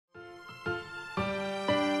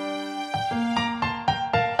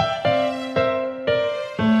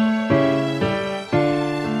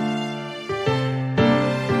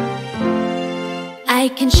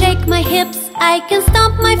shake my hips, I can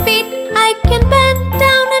stomp my feet, I can bend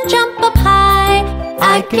down and jump up high.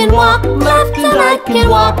 I can walk left and I can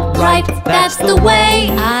walk right. That's the way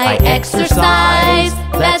I exercise.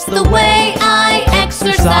 That's the way I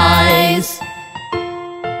exercise.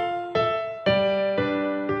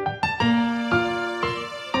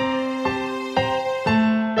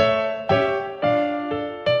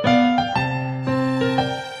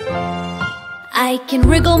 I can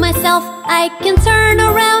wriggle myself, I can turn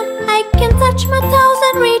around, I can touch my toes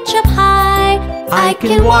and reach up high. I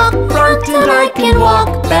can walk front and I can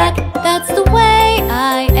walk back. That's the way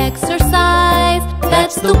I exercise.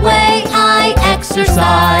 That's the way I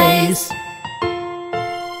exercise.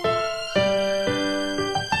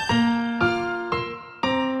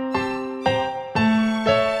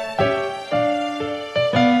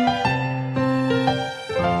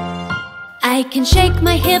 I can shake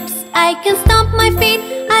my hips, I can stomp my feet,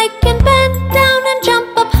 I can bend down and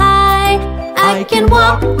jump up high. I can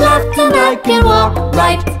walk left and I can walk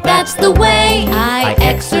right. That's the way I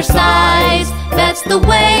exercise. That's the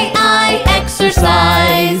way I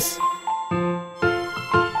exercise.